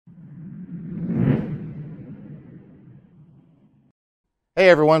Hey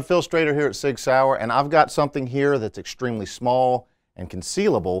everyone, Phil Strader here at SAUER, and I've got something here that's extremely small and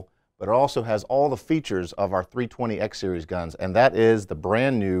concealable, but it also has all the features of our 320 XSeries guns, and that is the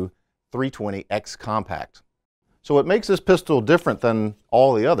brand new 320 XCompact. So what makes this pistol different than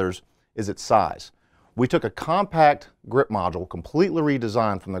all the others is its size. We took a compact grip module, completely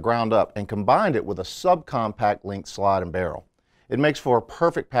redesigned from the ground up, and combined it with a subcompact length slide and barrel. It makes for a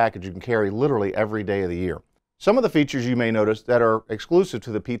perfect package you can carry literally every day of the year. Some of the features you may notice that are exclusive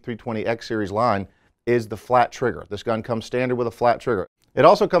to the P320 XSeries line is the flat trigger. This gun comes standard with a flat trigger. It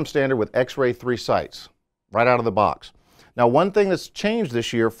also comes standard with X-ray 3 sights right out of the box. Now, one thing that's changed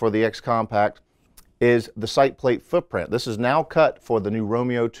this year for the XCompact is the sight plate footprint. This is now cut for the new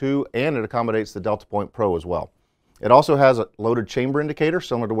Romeo 2, and it accommodates the Delta Point Pro as well. It also has a loaded chamber indicator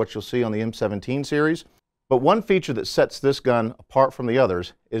similar to what you'll see on the M17 series. But one feature that sets this gun apart from the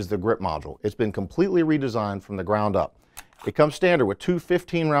others is the grip module. It's been completely redesigned from the ground up. It comes standard with two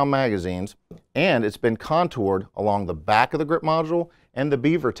 15-round magazines, and it's been contoured along the back of the grip module and the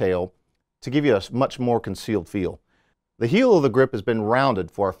beaver tail to give you a much more concealed feel. The heel of the grip has been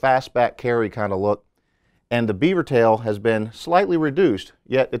rounded for a fastback carry kind of look, and the beaver tail has been slightly reduced,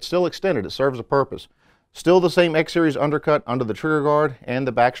 yet it's still extended. It serves a purpose. Still the same X-Series undercut under the trigger guard and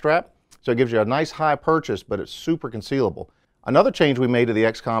the back strap. So it gives you a nice high purchase, but it's super concealable. Another change we made to the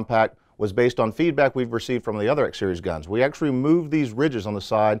XCompact was based on feedback we've received from the other X-Series guns. We actually removed these ridges on the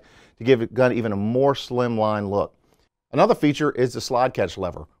side to give the gun even a more slimline look. Another feature is the slide catch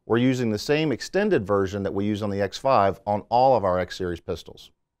lever. We're using the same extended version that we use on the X5 on all of our X-Series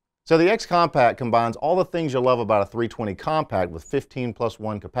pistols. So the XCompact combines all the things you'll love about a 320 compact with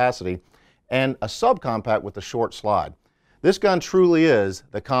 15+1 capacity and a subcompact with a short slide. This gun truly is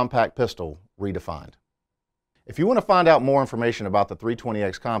the compact pistol redefined. If you want to find out more information about the 320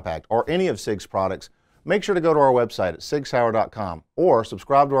 XCompact or any of SIG's products, make sure to go to our website at sigsauer.com or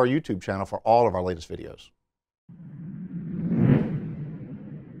subscribe to our YouTube channel for all of our latest videos.